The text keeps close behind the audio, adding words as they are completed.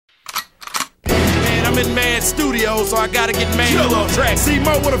I'm in Mad Studios, so I gotta get man on track. See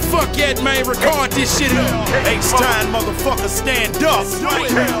Mo, where the fuck at, man? Record this shit. H-Time, motherfucker, stand up.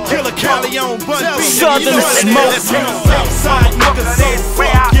 Killa, Kyleon, Bun B. Southern Smoke. Southside nigga, so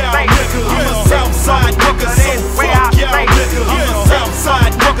fuck y'all nigga. I'm a Southside nigga, so fuck y'all nigga. I'm a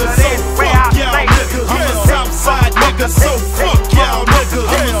Southside nigga, so fuck y'all nigga. I'm a Southside nigga, so fuck y'all nigga. I'm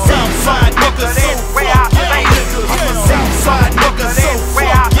a Southside nigga, so fuck y'all nigga. I'm a Southside nigga, so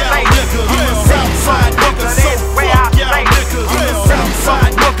fuck y'all nigga. I'm a Southside nigga, so fuck y'all nigga. I'm a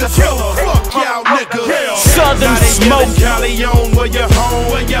Southside nigga, so fuck y'all nigga. Southern Smoke. Kyleon, where you home?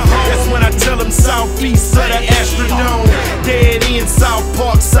 That's when I tell them southeast of the astronome. Dead in South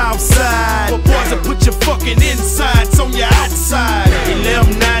Park, South Side. For boys to put your fucking insides on your outside.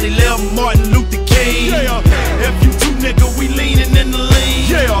 11/9/11, Martin Luther King. FU2 nigga, we leaning in the lean.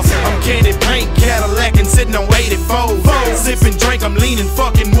 I'm candy paint, Cadillac, and sitting on 84. Sipping drink, I'm leaning,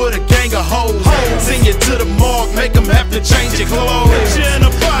 fucking with a gang of hoes. Send you to the morgue, make them have to change your clothes.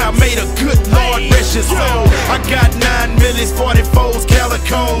 Now made a good Lord rest your soul. I got 9 millies, 44s,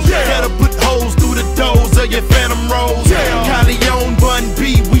 calicos. Gotta put holes through the doors of your phantom rolls. Kyleon, Bun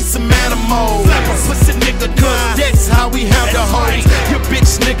B, we some animals. Slap a pussy nigga, cause that's how we have the hoes. Your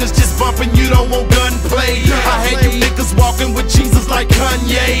bitch niggas just bumping, you don't want gunplay. I hate you niggas walking with Jesus like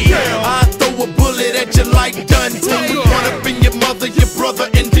Kanye. I throw a bullet at you like Dante. Run up in your mother, your brother,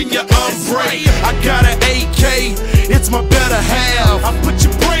 and then your hombre. I got an AK, it's my better half. I put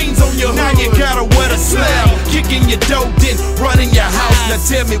your brains on your hood, now you gotta wear the slab. Kicking your dough, then running your house. Now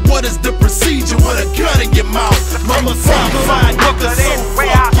tell me, what is the procedure with a gun in your mouth? I'm a Southside nigga, so fuck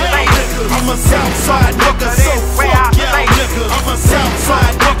y'all nigga. I'm a Southside nigga, so fuck y'all nigga. I'm a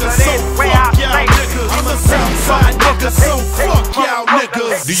Southside nigga, so fuck y'all nigga. I'm a Southside nigga, so fuck y'all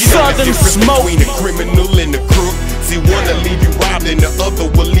niggas. Do you know the difference between a criminal and a crook? See, one will leave you robbed and the other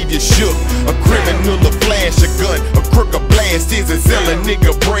will leave you shook. A criminal will flash a gun, a crook a blast is, and sell a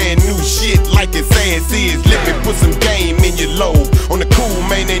nigga brand new shit like his ass is. Let me put some game in your load. On the cool,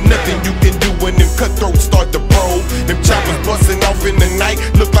 man, ain't nothing you can do when them cutthroats start to probe. Them choppers busting off in the night,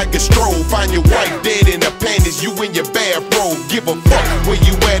 look like a stroll. Find your wife dead in her panties, you in your bathrobe. Give a fuck where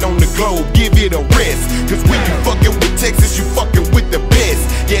you at on the globe, give it a rest. Cause when you fucking with Texas, you fucking with the best.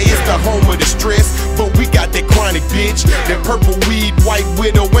 Yeah, it's the home of the stress, but we got that chronic bitch. That purple weed, white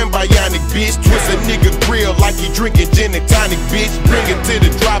widow, and bionic bitch. Twist a nigga grill like he drinking gin and tonic, bitch. Bring it to the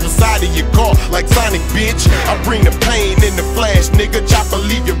driver's side of your car like Sonic, bitch. I bring the pain in the flash, nigga. Chopper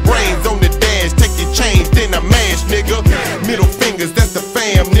leave your brains on the dash. Take your chains, then I mash, nigga. Middle fingers, that's the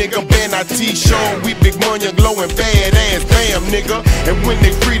fam, nigga. Band IT Sean, we big money, glow and badass, bam, nigga. And when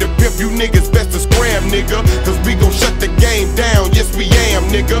they free to pimp, you niggas best to scram, nigga. Cause we gon' shut the game down, yes we am,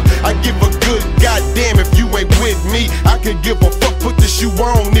 nigga. I give a good goddamn if you ain't with me. I can give a fuck, put the shoe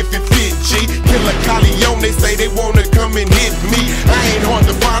on if it fit, G. Killa Kyleon, they say they wanna come and hit me. I ain't hard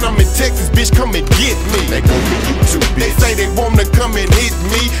to find, I'm in Texas, bitch, come and get me. They gon' be you too, bitch. They say they wanna come and hit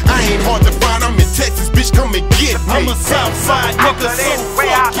me. I ain't hard to find, I'm in Texas, bitch, come and get me. I'm a Southside nigga, so fuck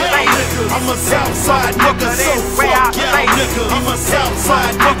y'all nigga. I'm a Southside nigga, so fuck y'all nigga. I'm a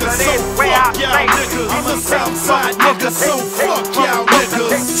Southside nigga, so fuck y'all nigga. I'm a Southside nigga, so fuck y'all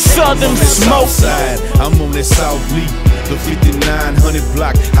nigga. Southern Smoke. I'm on that South Lee, the 5900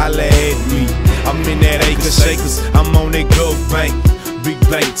 block, holla at me. I'm in that acre shakers, I'm on that Gulf Bank. Big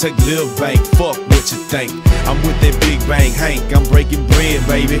bank, take little bank, fuck what you think. I'm with that big bank Hank, I'm breaking bread,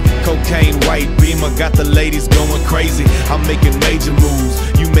 baby. Cocaine, white beamer, got the ladies going crazy. I'm making major moves,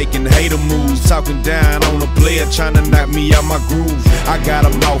 you making hater moves. Talking down on a player, trying to knock me out my groove. I got a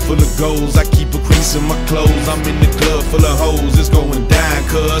mouth full of goals, I keep a crease in my clothes. I'm in the club full of hoes, it's going down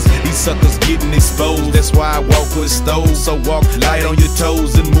cuz these suckers getting exposed. That's why I walk with stoves, so walk light on your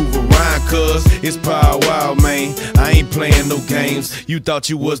toes and move around cuz it's power wild, man. I ain't playing no games. You thought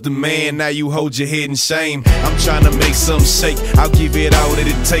you was the man, now you hold your head in shame. I'm trying to make some shake, I'll give it all that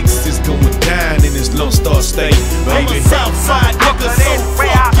it takes. It's going down in this Lone Star State, baby. I'm a Southside nigga, so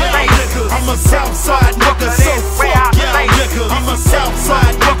fuck y'all nigga. I'm a Southside nigga, so fuck y'all nigga. I'm a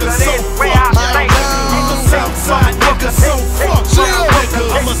Southside nigga, so fuck y'all nigga. I'm a Southside nigga, so fuck y'all nigga.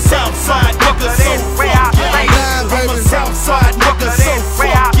 I'm a Southside nigga, so fuck y'all nigga. I'm a Southside nigga, so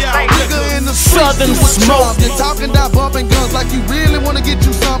fuck y'all nigga. Southern Smoke. You're talking that bumping guns like you really wanna get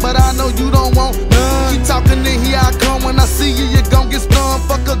you some, but I know you don't want none. Keep talking, then here I come. When I see you, you gon' get stung.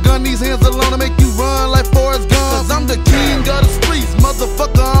 Fuck a gun, these hands alone to make you run like Forrest Gump. Cause I'm the king of the streets,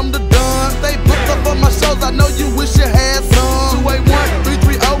 motherfucker, I'm the done. They booked up on my shows, I know you wish you had some.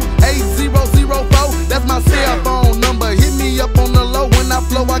 281-330-8004, that's my cell phone number. Hit me up on the low when I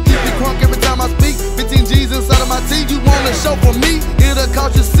flow, I keep it crunk every time I speak. 15 G's inside of my teeth, you want a show from me? It'll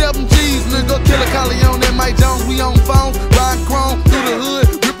cost you 7 G's, nigga. Killa, Kyleon, and Mike Jones, we on phones, riding chrome through the hood,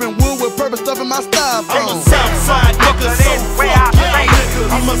 ripping wood with purpose stuff in my styrofoam. I'm a South